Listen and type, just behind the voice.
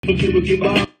Hey, good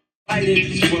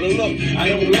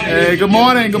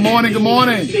morning. And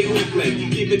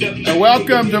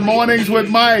welcome to Mornings with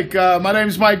Mike. My name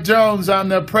is Mike Jones. I'm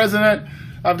the president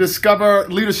of Discover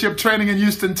Leadership Training in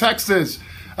Houston, Texas.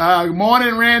 Good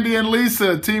morning, Randy and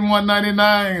Lisa, Team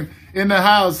 199 in the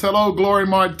house. Hello, Glory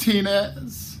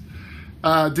Martinez.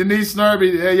 Denise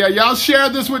Nerby. Yeah, y'all share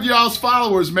this with y'all's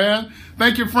followers, man.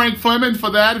 Thank you, Frank Fleming, for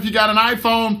that. If you got an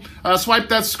iPhone, swipe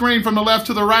that screen from the left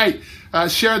to the right.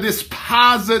 Share this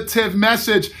positive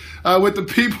message with the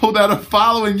people that are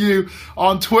following you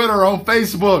on Twitter, on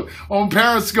Facebook, on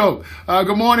Periscope.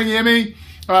 Good morning, Emmy,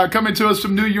 coming to us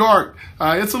from New York.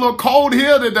 It's a little cold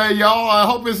here today, y'all. I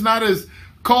hope it's not as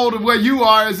cold where you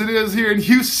are as it is here in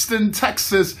Houston,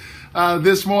 Texas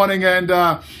this morning.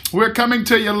 And we're coming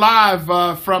to you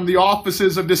live from the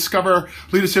offices of Discover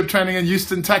Leadership Training in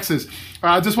Houston, Texas.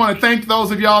 I just want to thank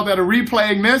those of y'all that are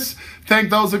replaying this.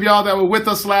 Thank those of y'all that were with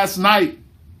us last night.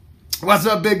 What's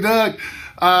up, Big Doug?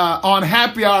 On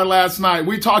Happy Hour last night,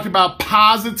 we talked about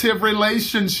positive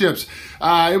relationships.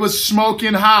 It was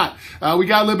smoking hot. We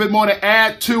got a little bit more to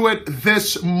add to it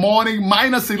this morning.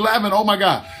 Minus 11. Oh, my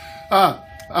God.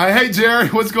 Hey, Jerry,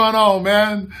 what's going on,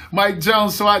 man? Mike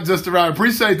Jones, so I just arrived.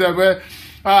 Appreciate that, man.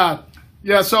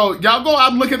 Yeah, so y'all go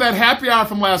out and look at that happy hour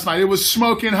from last night. It was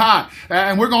smoking hot.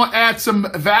 And we're going to add some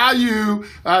value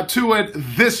to it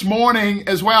this morning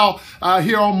as well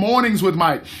here on Mornings with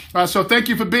Mike. So thank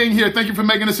you for being here. Thank you for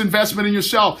making this investment in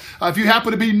yourself. If you happen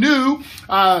to be new,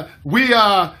 we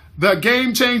are the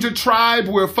Game Changer Tribe.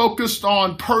 We're focused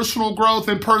on personal growth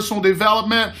and personal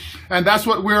development. And that's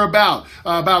what we're about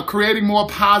creating more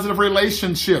positive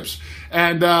relationships.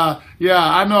 And yeah,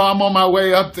 I know I'm on my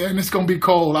way up there and it's going to be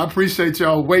cold. I appreciate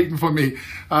y'all waiting for me.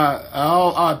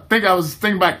 I think I was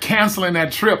thinking about canceling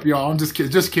that trip, y'all. I'm just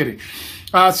kidding.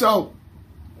 So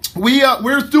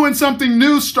we're doing something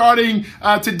new starting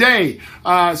today.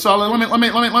 So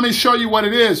let me show you what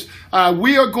it is.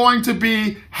 We are going to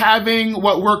be having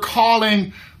what we're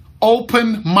calling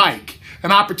open mic.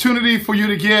 An opportunity for you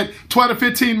to get 12 to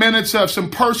 15 minutes of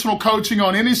some personal coaching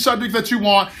on any subject that you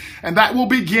want, and that will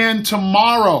begin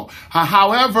tomorrow.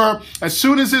 However, as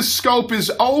soon as this scope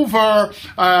is over,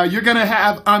 you're going to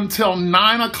have until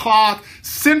 9 o'clock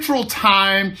Central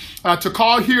Time to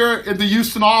call here in the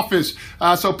Houston office.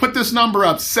 So put this number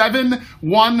up,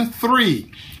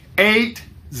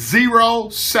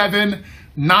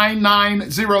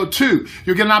 713-807-9902.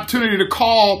 You'll get an opportunity to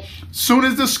call soon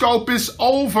as the scope is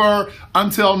over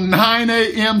until 9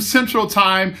 a.m. Central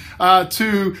Time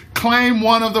to claim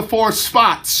one of the 4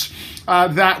 spots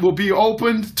that will be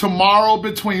opened tomorrow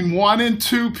between 1 and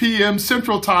 2 p.m.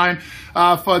 Central Time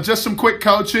for just some quick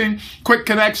coaching, quick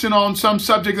connection on some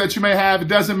subject that you may have. It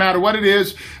doesn't matter what it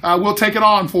is. We'll take it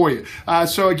on for you.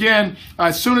 So again,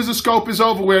 as soon as the scope is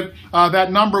over with,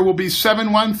 that number will be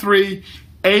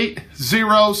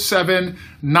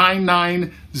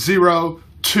 713-807-9902.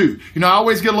 You know, I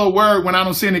always get a little worried when I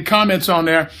don't see any comments on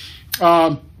there.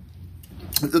 It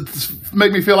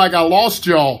make me feel like I lost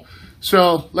y'all.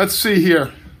 So let's see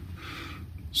here.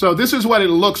 So this is what it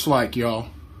looks like, y'all.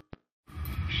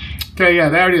 Okay, yeah,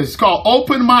 there it is. It's called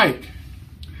Open Mic.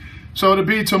 So it'll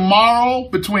be tomorrow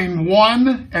between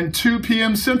 1 and 2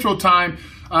 p.m. Central Time,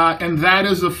 and that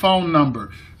is the phone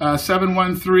number,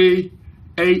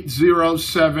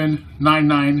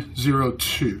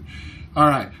 713-807-9902. All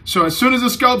right. So as soon as the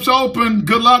scope's open,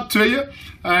 good luck to you.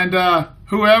 And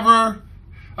whoever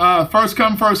first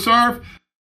come, first serve,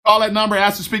 call that number,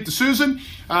 ask to speak to Susan,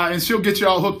 and she'll get you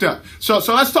all hooked up. So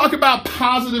let's talk about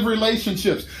positive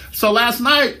relationships. So last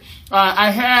night,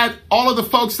 I had all of the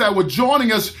folks that were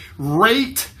joining us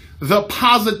rate the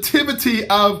positivity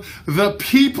of the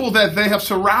people that they have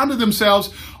surrounded themselves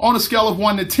on a scale of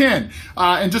 1 to 10,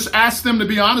 and just ask them to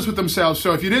be honest with themselves.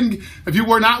 So if you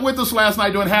were not with us last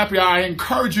night doing Happy Hour, I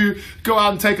encourage you to go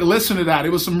out and take a listen to that.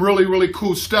 It was some really, really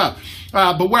cool stuff.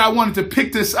 But where I wanted to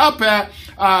pick this up at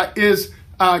is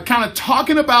kind of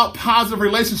talking about positive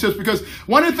relationships, because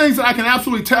one of the things that I can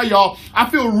absolutely tell y'all, I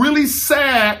feel really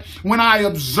sad when I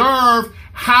observe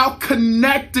how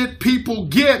connected people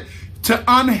get to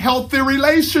unhealthy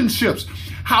relationships,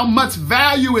 how much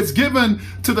value is given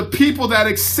to the people that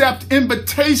accept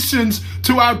invitations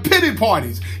to our pity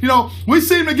parties. You know, we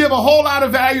seem to give a whole lot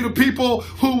of value to people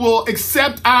who will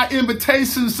accept our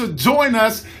invitations to join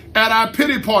us at our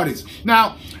pity parties.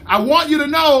 Now, I want you to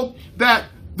know that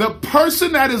The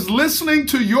person that is listening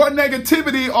to your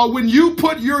negativity, or when you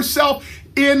put yourself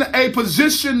in a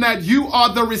position that you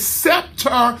are the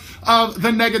receptor of the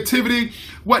negativity,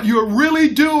 what you're really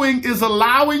doing is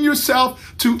allowing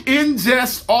yourself to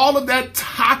ingest all of that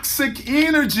toxic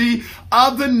energy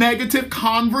of the negative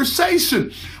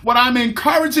conversation. What I'm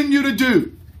encouraging you to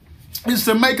do is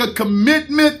to make a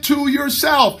commitment to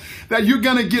yourself that you're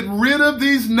going to get rid of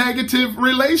these negative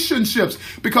relationships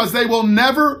because they will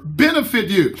never benefit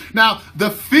you. Now, the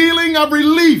feeling of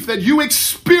relief that you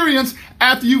experience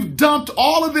after you've dumped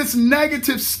all of this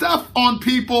negative stuff on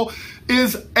people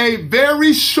is a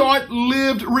very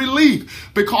short-lived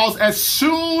relief, because as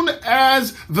soon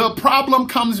as the problem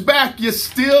comes back, you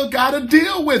still got to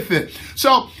deal with it.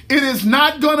 So it is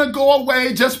not going to go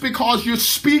away just because you're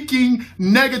speaking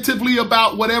negatively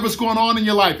about whatever's going on in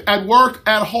your life, at work,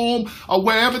 at home, or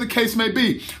wherever the case may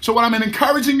be. So what I'm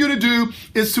encouraging you to do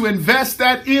is to invest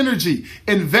that energy,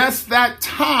 invest that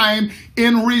time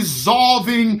in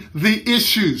resolving the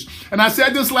issues. And I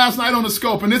said this last night on the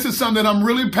Scope, and this is something that I'm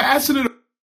really passionate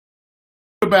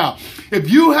about. If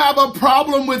you have a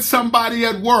problem with somebody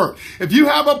at work, if you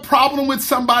have a problem with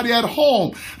somebody at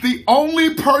home, the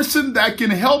only person that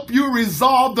can help you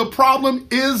resolve the problem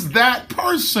is that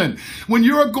person. When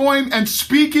you're going and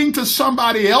speaking to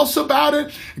somebody else about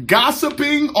it,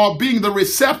 gossiping or being the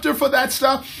receptor for that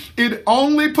stuff, it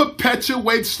only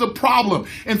perpetuates the problem.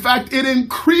 In fact, it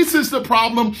increases the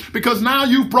problem because now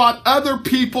you've brought other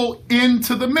people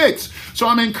into the mix. So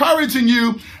I'm encouraging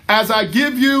you, as I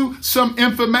give you some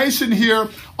information here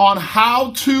on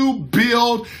how to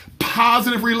build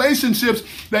positive relationships,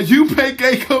 that you make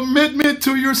a commitment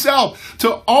to yourself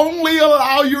to only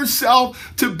allow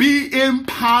yourself to be in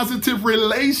positive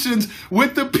relations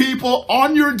with the people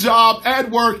on your job, at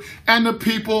work, and the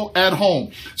people at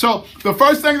home. So the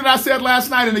first thing that I said last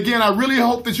night, and again, I really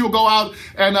hope that you'll go out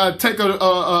and take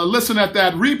a listen at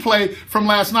that replay from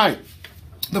last night.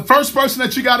 The first person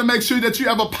that you got to make sure that you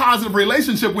have a positive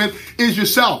relationship with is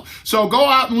yourself. So go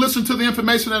out and listen to the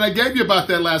information that I gave you about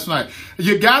that last night.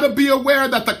 You got to be aware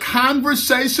that the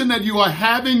conversation that you are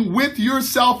having with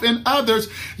yourself and others,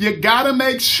 you got to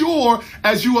make sure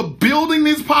as you are building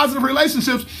these positive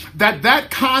relationships that that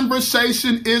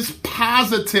conversation is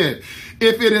positive.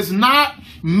 If it is not,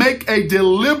 make a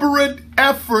deliberate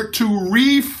effort to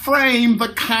reframe the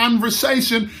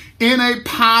conversation in a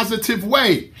positive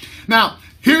way. Now,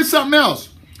 here's something else.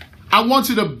 I want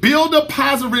you to build a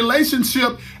positive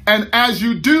relationship, and as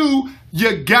you do,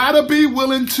 you gotta be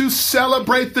willing to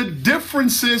celebrate the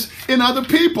differences in other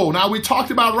people. Now, we talked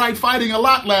about right fighting a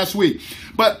lot last week,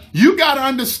 but you gotta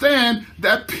understand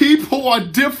that people are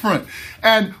different.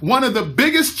 And one of the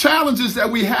biggest challenges that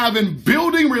we have in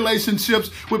building relationships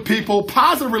with people,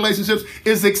 positive relationships,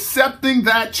 is accepting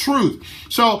that truth.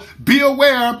 So be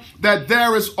aware that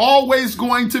there is always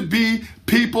going to be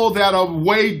people that are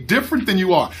way different than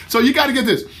you are. So you got to get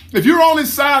this. If you're only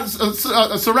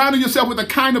surrounding yourself with the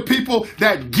kind of people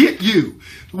that get you,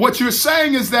 what you're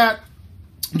saying is that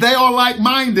they are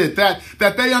like-minded, that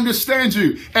they understand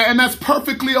you, and that's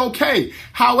perfectly okay.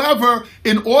 However,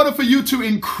 in order for you to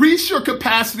increase your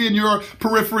capacity in your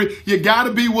periphery, you got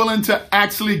to be willing to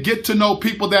actually get to know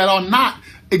people that are not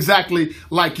exactly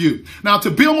like you. Now, to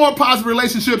build more positive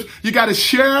relationships, you got to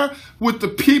share with the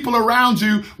people around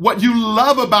you what you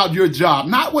love about your job,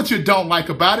 not what you don't like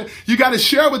about it. You got to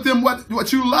share with them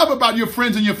what you love about your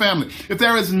friends and your family. If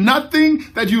there is nothing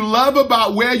that you love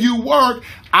about where you work,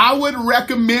 I would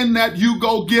recommend that you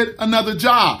go get another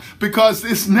job, because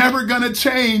it's never going to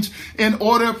change in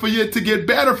order for it to get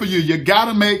better for you. You got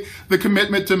to make the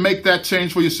commitment to make that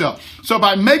change for yourself. So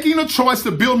by making a choice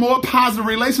to build more positive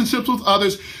relationships with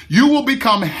others, you will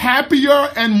become happier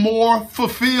and more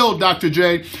fulfilled, Dr.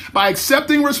 J. By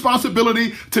accepting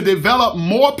responsibility to develop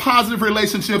more positive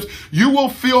relationships, you will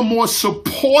feel more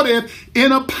supported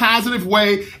in a positive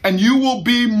way, and you will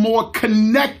be more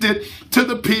connected to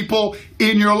the people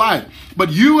in your life.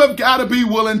 But you have got to be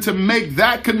willing to make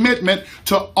that commitment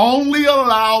to only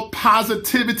allow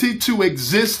positivity to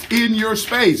exist in your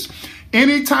space.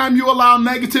 Anytime you allow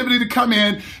negativity to come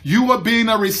in, you are being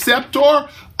a receptor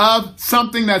of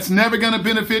something that's never going to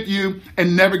benefit you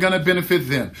and never going to benefit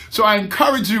them. So I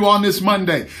encourage you on this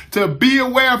Monday to be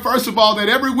aware, first of all, that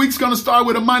every week's going to start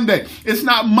with a Monday. It's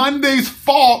not Monday's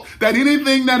fault that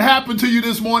anything that happened to you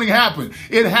this morning happened.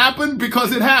 It happened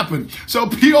because it happened. So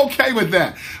be okay with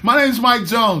that. My name is Mike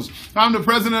Jones. I'm the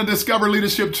president of Discover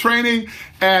Leadership Training,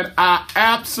 and I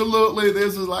absolutely,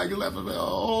 this is like 11,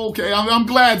 okay, I'm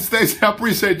glad, Stacey, I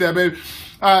appreciate that, baby.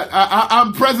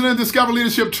 I'm president of Discover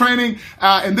Leadership Training,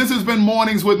 and this has been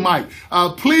Mornings with Mike.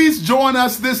 Please join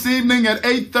us this evening at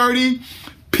 8:30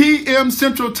 p.m.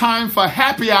 Central Time for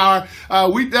happy hour.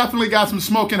 We definitely got some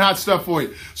smoking hot stuff for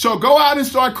you. So go out and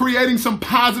start creating some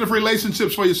positive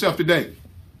relationships for yourself today.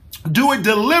 Do it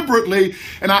deliberately,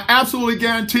 and I absolutely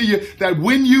guarantee you that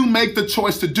when you make the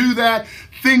choice to do that,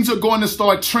 things are going to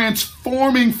start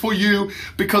transforming for you,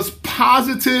 because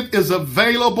positive is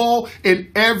available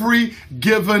in every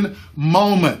given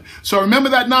moment. So remember,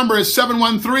 that number is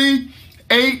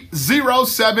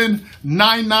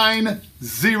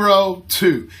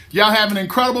 713-807-9902. Y'all have an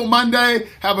incredible Monday.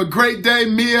 Have a great day,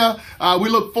 Mia. We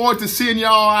look forward to seeing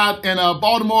y'all out in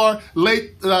Baltimore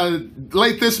late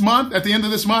this month, at the end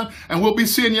of this month. And we'll be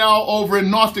seeing y'all over in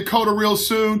North Dakota real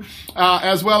soon,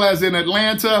 as well as in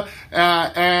Atlanta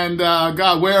and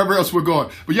God, wherever else we're going.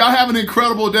 But y'all have an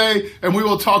incredible day, and we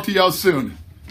will talk to y'all soon.